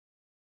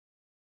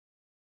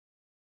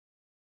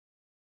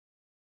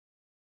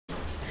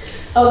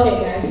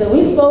Okay, guys, so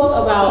we spoke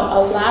about a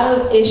lot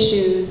of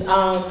issues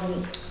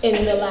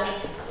in the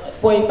last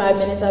 45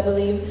 minutes, I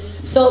believe.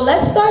 So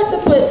let's start to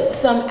put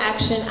some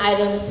action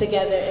items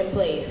together in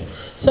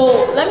place.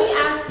 So let me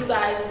ask you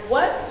guys,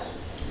 what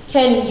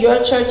can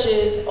your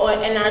churches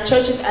and our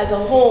churches as a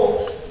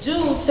whole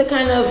do to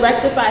kind of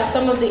rectify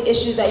some of the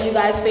issues that you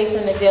guys face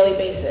on a daily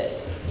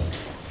basis?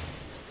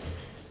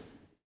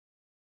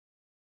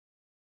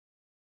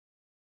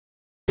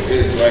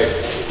 It's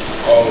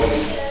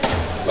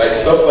like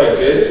stuff like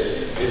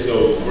this is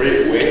a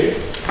great way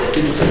for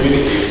people to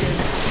communicate,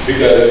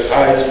 because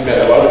I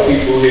met a lot of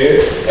people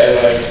here, and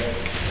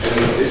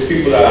it's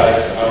people that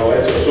I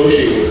like to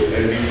associate with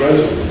and be friends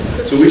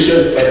with. So we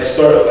should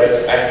start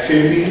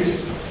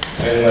activities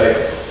and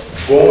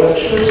go on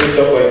trips and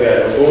stuff like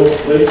that, or go to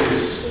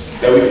places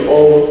that we can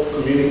all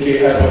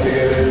communicate, have fun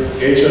together,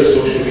 get each other's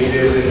social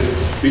medias, and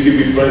we can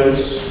be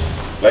friends.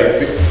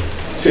 Like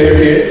Tim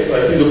here,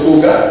 he's a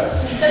cool guy.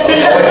 I like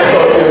to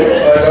talk to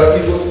him.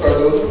 People's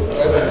cardos.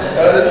 I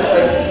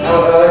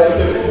like to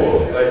play football.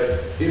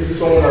 He's just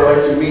someone I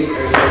like to meet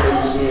and talk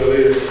to sooner or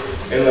later.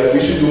 And we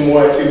should do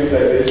more activities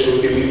like this so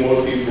we can meet more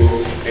people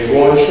and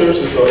go on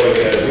trips and stuff like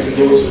that. We can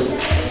go to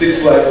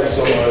Six Flags or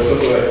somewhere,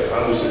 something like I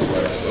know Six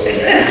Flags, so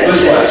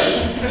Splish Splash,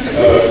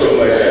 something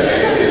like that.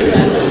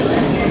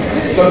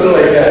 Something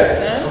like that.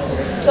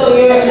 So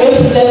your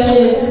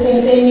suggestion is to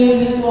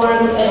continue youth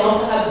forums and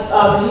also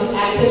have youth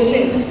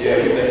activities? Yeah,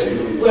 youth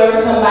activities. Where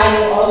we're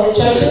combining all of the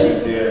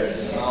churches? Yeah.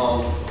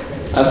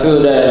 I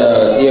feel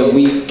that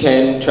we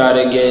can try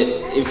to get,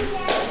 if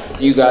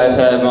you guys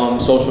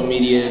have social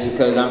medias,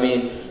 because I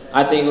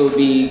think it would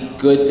be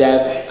good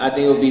I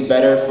think it would be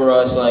better for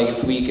us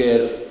if we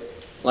could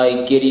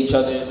get each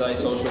other's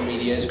social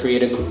medias,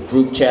 create a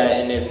group chat,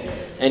 and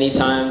if any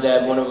time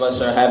that one of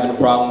us are having a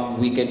problem,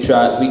 we can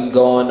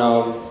go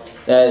on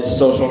that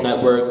social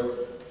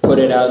network, put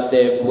it out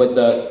there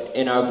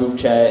in our group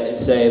chat and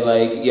say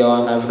yo,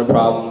 I'm having a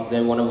problem.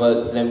 Then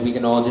we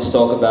can all just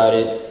talk about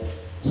it,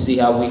 see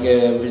how we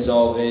can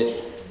resolve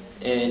it.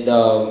 And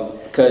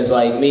because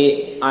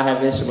me, I have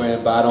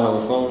Instagram, but I don't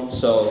have a phone,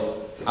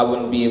 so I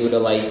wouldn't be able to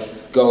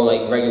go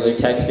regular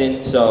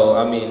texting. So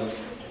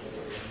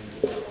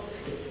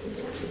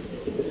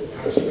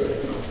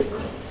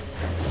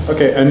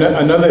Okay,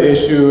 another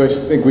issue I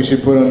think we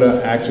should put on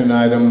the action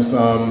items.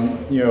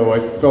 I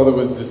felt it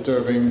was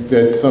disturbing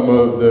that some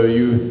of the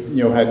youth,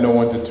 had no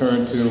one to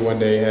turn to when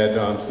they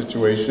had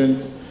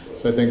situations.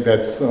 So I think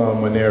that's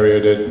an area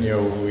that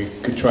we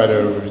could try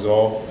to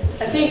resolve.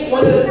 I think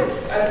one of the,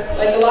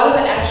 a lot of the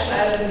action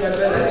items are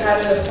good,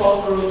 having a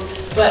talk group,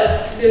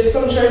 but there's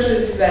some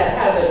churches that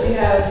have it. We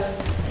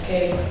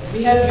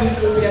have youth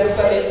group, we have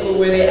Sunday school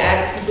where they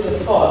ask people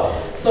to talk.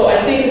 So I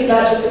think it's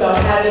not just about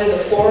having the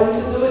forum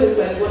to do it, it's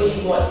what do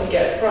you want to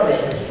get from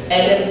it?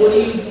 And then what do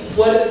you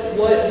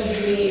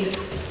need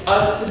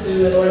us to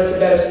do in order to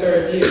better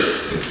serve you?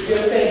 You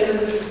know what I'm saying?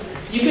 Because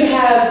you can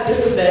have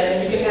this event,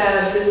 and you can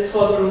have this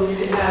talk group, you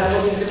can have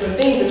all these different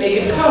things, and they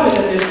can come and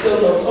then there's still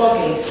no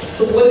talking.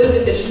 So what is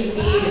it that you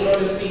need in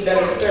order to be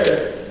better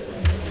served?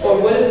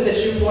 Or what is it that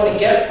you want to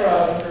get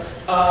from,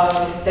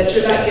 that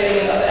you're not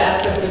getting in other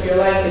aspects of your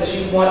life that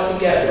you want to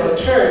get from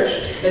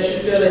church, that you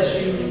feel that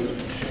you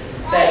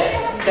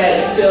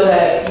feel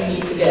that you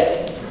need to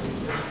get?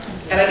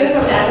 And I guess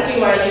I'm asking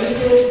my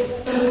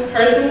youth group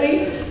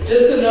personally,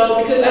 just to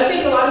know, because I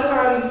think a lot of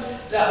times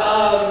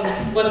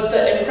what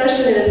the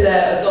impression is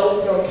that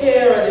adults don't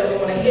care or they don't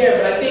want to hear,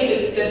 but I think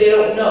it's that they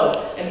don't know.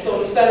 And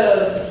so instead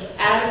of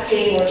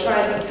asking or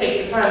trying to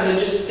take the time, they're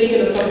just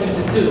thinking of something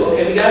to do.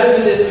 Okay, we got to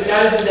do this, we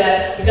got to do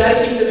that, we got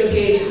to keep them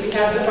engaged, so we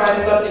have to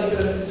find something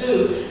for them to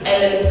do. And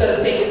then instead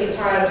of taking the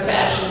time to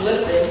actually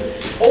listen,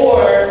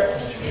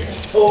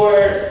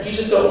 or you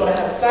just don't want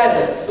to have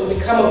silence. So we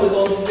come up with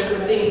all these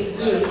different things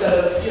to do instead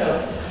of,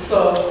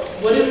 so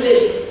what is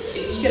it?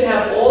 You can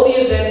have all the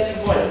events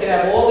you want, you can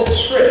have all the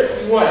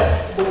trips you want,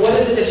 but what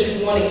is it that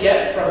you want to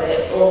get from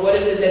it? Or what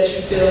is it that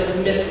you feel is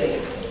missing?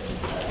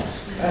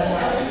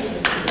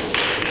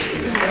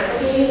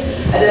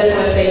 I just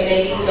want to say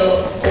thank you to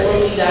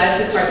all of you guys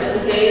who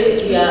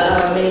participated. You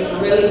made some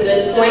really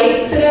good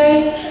points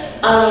today.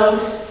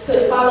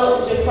 To follow up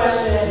with your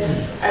question,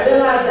 I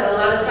realize that a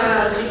lot of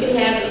times you can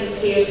have these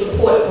peer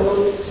support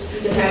groups,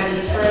 you can have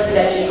these friends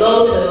that you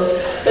go to,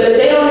 but if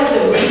they don't have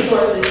the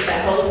resources to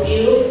help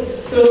you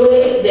through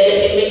it, then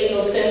it makes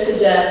no sense to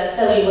just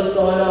tell you what's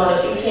going on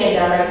if you can't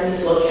direct me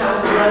to a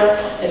counselor,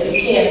 if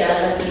you can't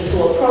direct me to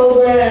a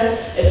program,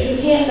 if you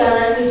can't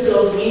direct me to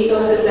those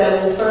resources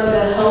that will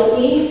further help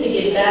me to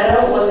get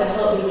better or to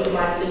help me with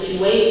my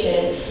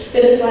situation,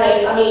 then it's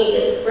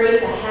it's great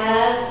to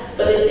have,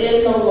 but if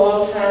there's no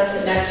long-term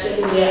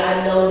connection where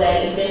I know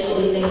that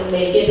eventually things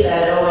may get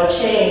better or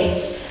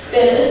change,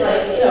 then it's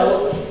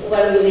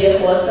what are we there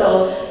for?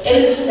 So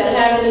in addition to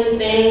having these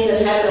things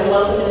and having a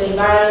welcoming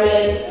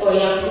environment for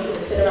young people to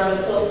sit around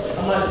and talk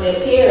amongst their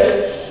peers,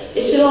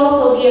 it should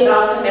also be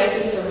about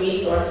connecting to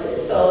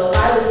resources. So if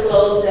I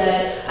disclose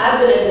that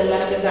I've been in a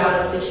domestic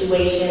violence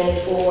situation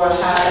for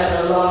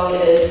however long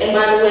it is, and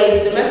by the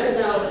way, domestic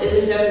violence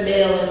isn't just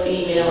male and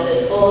female,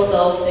 it's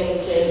also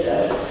same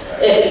gender,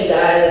 if you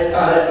guys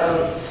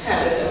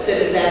haven't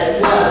considered that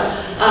as well.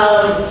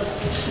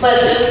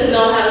 But just to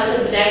know how to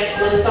connect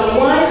with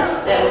someone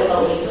that will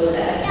help me through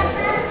that.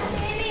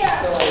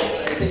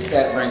 I think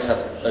that brings up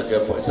a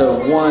good point. So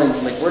one,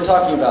 like we're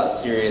talking about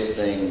serious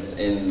things,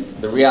 and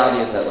the reality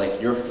is that like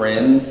your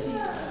friends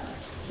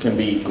can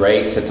be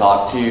great to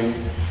talk to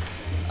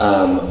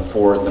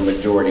for the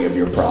majority of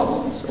your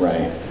problems,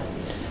 right?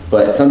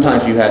 But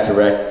sometimes you have to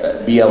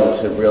be able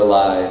to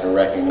realize or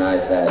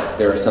recognize that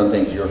there are some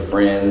things your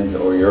friends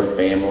or your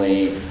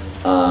family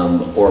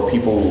or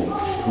people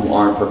who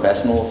aren't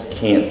professionals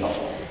can't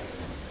solve.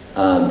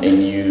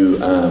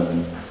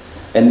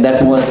 And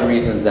that's one of the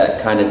reasons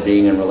that kind of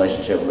being in a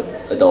relationship with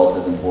adults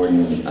is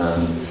important,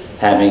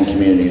 having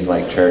communities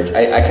like church.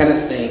 I kind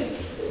of think,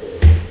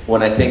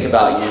 when I think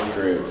about youth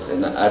groups,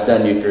 and I've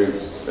done youth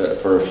groups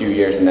for a few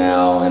years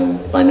now, and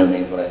by no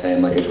means would I say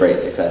I'm like a great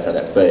success at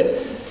it, but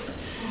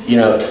you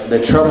know,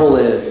 the trouble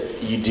is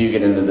you do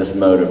get into this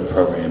mode of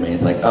programming.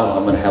 It's like, oh,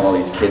 I'm gonna have all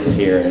these kids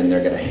here and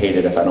they're gonna hate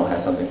it if I don't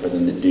have something for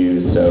them to do.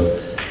 So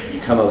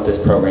you come up with this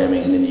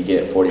programming and then you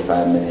get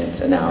 45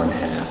 minutes, an hour and a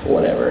half,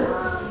 whatever.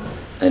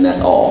 And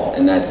that's all.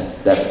 And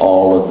that's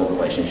all of the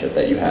relationship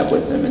that you have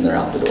with them, and they're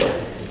out the door.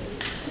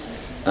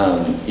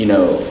 You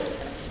know,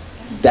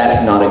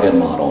 that's not a good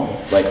model.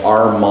 Like,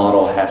 our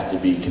model has to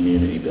be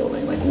community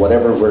building. Like,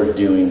 whatever we're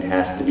doing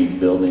has to be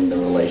building the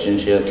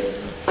relationships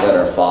that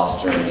are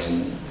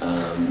fostering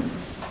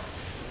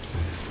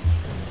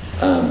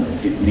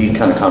these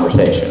kind of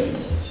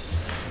conversations.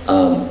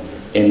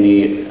 And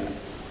the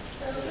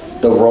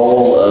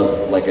role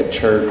of like a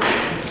church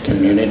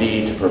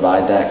community to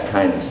provide that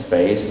kind of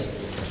space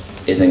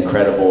is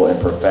incredible and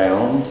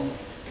profound,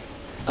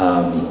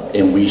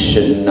 and we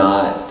should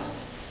not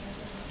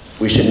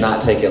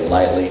take it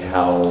lightly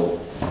how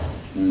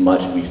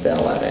much we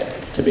fail at it,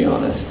 to be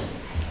honest,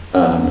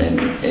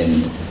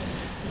 and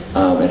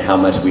how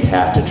much we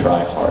have to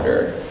try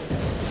harder.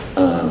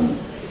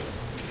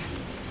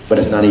 But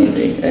it's not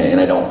easy,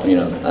 and I don't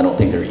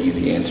think there are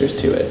easy answers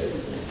to it.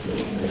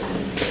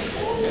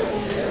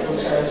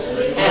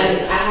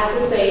 And I have to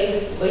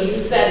say, what you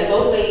said,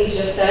 both ladies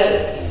just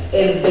said,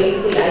 is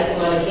basically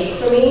icing on the cake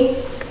for me.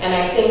 And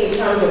I think in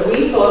terms of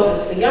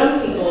resources for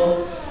young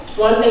people,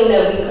 one thing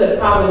that we could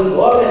probably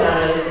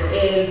organize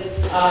is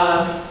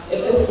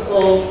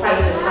Episcopal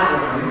Crisis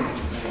Hotline.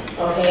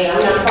 Okay,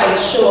 I'm not quite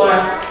sure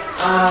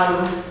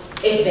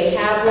if they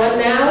have one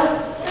now.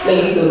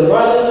 Maybe through the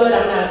Brotherhood,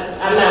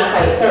 I'm not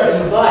quite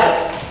certain, but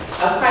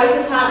a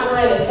crisis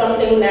hotline is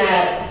something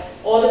that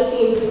all the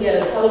teams can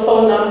get a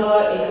telephone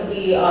number. It could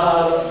be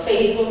a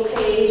Facebook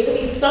page, it could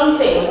be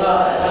something,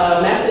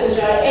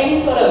 messenger,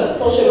 any sort of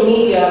social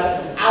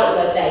media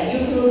outlet that you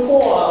can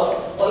call,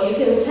 or you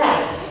can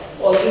text,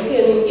 or you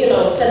can,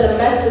 send a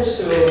message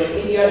through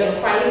if you're in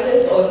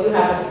crisis, or if you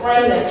have a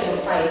friend that's in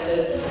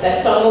crisis,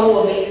 that someone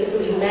will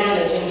basically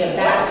manage and get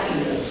back to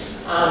you.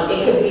 It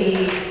could be,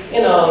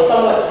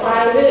 somewhat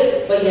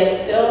private, but yet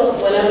still,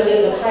 whenever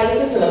there's a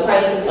crisis, and a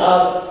crisis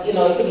of, it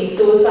could be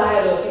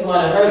suicide, or if you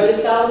want to hurt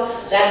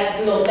yourself, that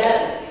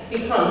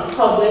becomes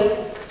public,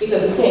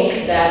 because we can't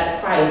keep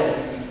that private.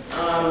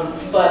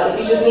 But if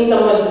you just need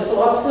someone to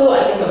talk to,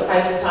 I think a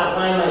crisis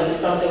hotline might be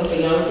something for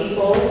young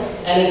people,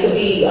 and it could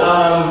be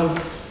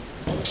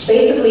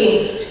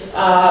basically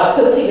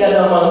put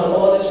together amongst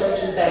all the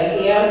churches that are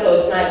here, so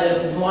it's not just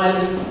one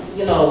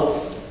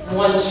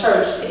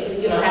church,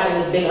 having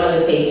this big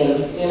undertaking.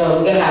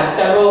 We're gonna have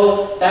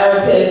several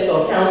therapists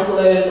or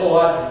counselors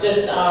or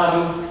just,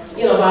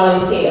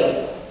 volunteers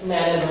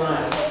manage the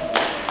line.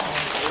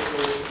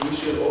 We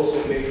should also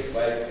make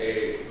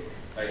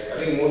I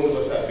think most of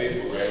us have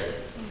Facebook, right?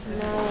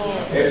 No.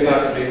 If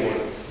not, to make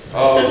one.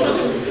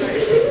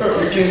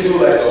 We can do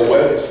like a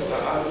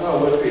not a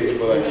web page,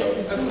 but like a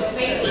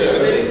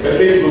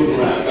Facebook group,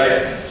 like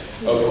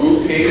a group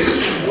page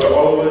where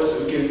all of us,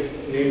 we can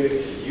name it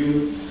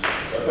Youth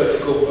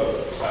Episcopal.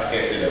 I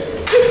can't say that word.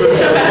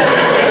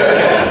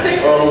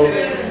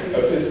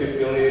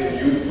 Episcopalian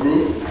Youth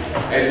Group,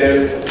 and then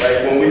like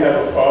when we have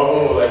a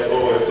problem, or like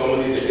if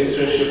someone needs an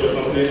internship or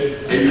something,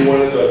 maybe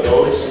one of the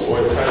adults, or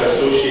it's kind of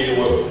associated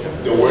with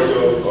the work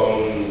of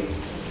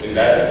in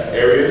that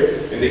area,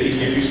 and they can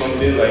give you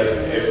something like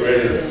if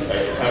we're in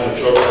like time of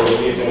trouble or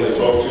we need someone to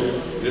talk to,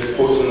 just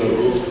post in the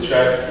group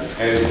chat,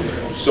 and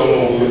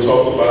someone will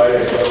talk about it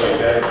and stuff like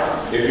that.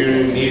 If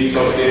you need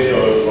something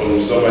or from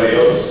somebody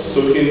else,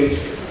 so we can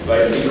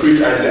like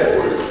increase our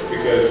network,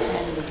 because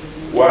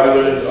what I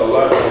learned a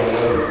lot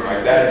from my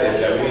dad is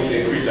that we need to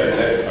increase our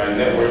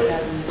network,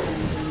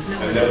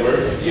 and then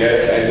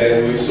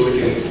so we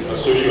can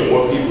associate with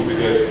more people,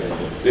 because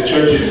the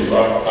church is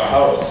our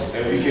house,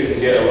 and we can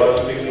get a lot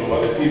of things from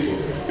other people.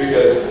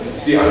 Because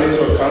see, I'm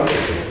into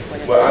accounting,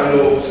 but I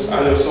know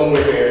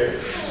somewhere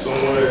here,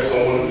 someone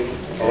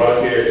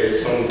around here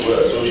is someone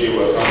associated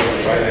with accounting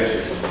and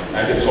finances.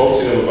 I can talk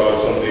to them about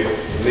something,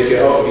 and they can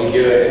help me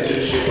get an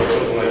internship or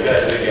something like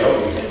that, so they can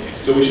help me.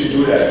 So we should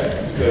do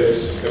that,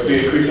 because if we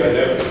increase our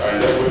network,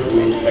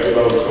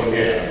 everybody will come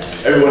here.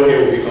 Everyone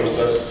here will become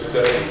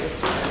successful.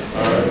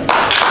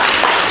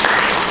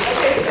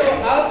 Okay, so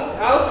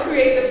I'll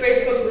create the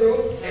Facebook group,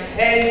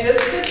 and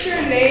just put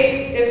your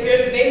name, if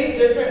your name is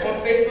different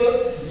on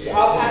Facebook,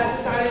 I'll pass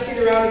the sign-in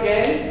sheet around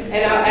again,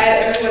 and I'll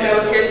add everyone that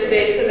was here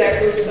today to that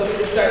group so we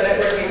can start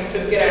networking so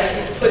we can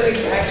actually put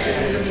these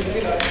actions,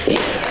 you know.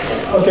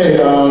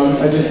 Okay,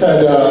 I just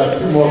had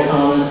 2 more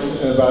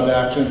comments about the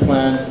action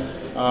plan.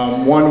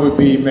 One would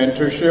be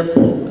mentorship.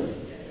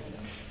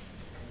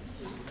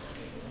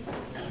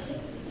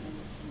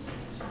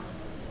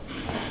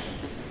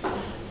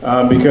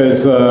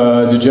 Because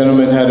the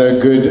gentleman had a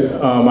good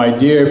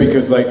idea,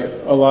 because like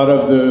a lot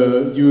of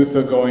the youth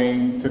are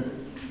going to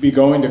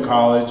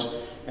college,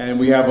 and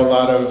we have a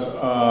lot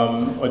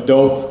of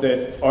adults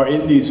that are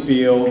in these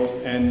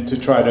fields, and to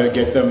try to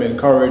get them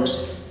encouraged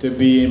to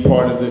be in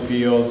part of the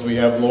fields. We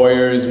have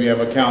lawyers, we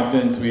have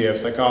accountants, we have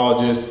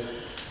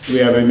psychologists, we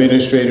have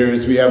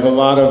administrators, we have a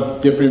lot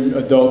of different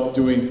adults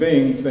doing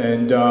things,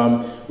 and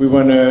we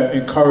want to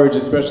encourage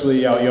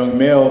especially our young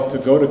males to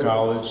go to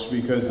college,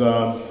 because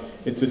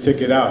it's a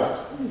ticket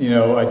out. You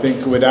know, I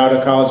think without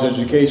a college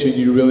education,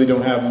 you really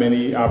don't have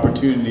many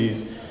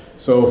opportunities.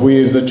 So if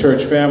we as a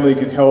church family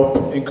can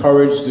help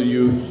encourage the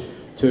youth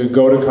to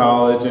go to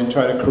college and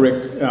try to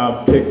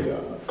pick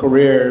a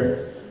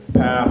career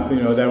path, you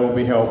know, that will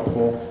be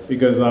helpful.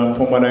 Because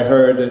from what I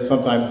heard, that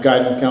sometimes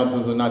guidance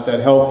counselors are not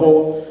that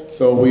helpful.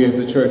 So we as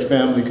a church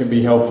family can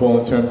be helpful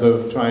in terms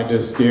of trying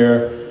to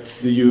steer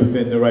the youth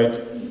in the right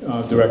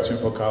direction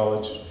for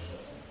college.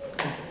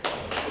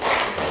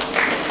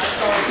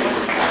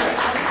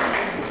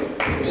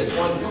 Just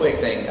one quick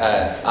thing.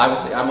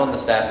 Obviously, I'm on the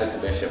staff with the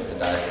Bishop of the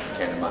Diocese of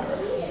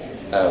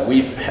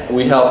Canada.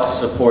 We helped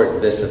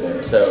support this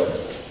event, so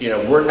you know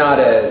we're not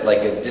a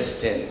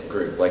distant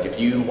group. Like if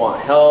you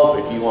want help,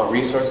 if you want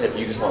resources, if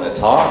you just want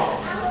to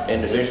talk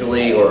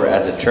individually or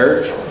as a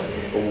church,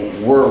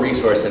 we're a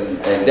resource,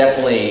 and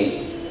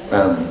definitely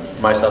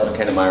myself and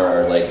Ken and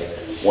Myra are like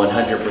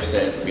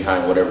 100%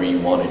 behind whatever you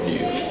want to do.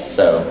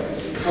 So.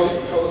 Tell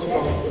us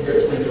about the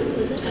next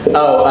weekend.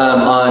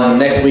 On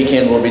next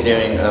weekend we'll be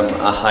doing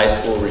a high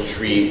school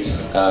retreat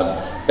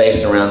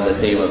based around the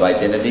theme of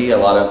identity. A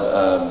lot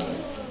of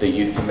the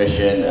Youth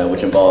Commission,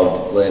 which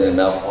involved Lynn and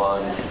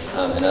Melquan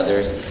and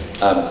others,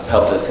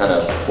 helped us kind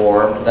of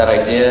form that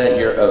idea.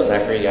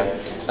 Zachary, yeah.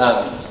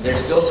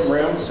 There's still some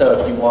room, so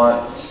if you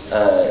want,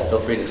 feel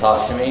free to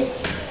talk to me.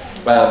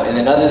 And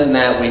then other than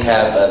that, we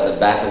have the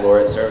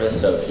baccalaureate service,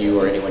 so if you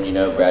or anyone you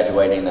know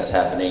graduating, that's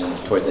happening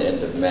towards the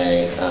end of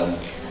May.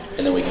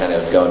 And then we kind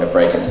of go into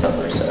break in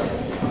summer, so.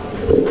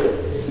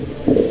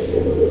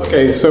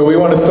 Okay, so we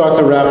want to start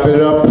to wrap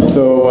it up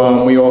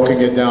so we all can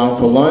get down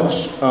for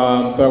lunch.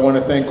 So I want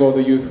to thank all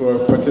the youth who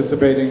are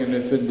participating in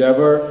this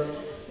endeavor,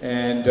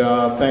 and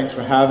thanks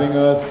for having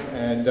us,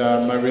 and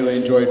I really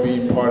enjoyed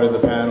being part of the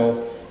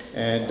panel,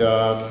 and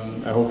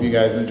I hope you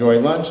guys enjoy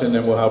lunch, and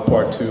then we'll have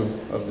part 2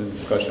 of the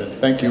discussion.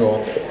 Thank you all.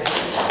 All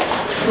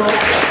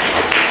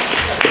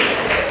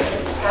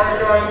right,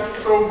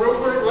 guys, so real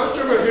quick, let's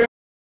give a hand.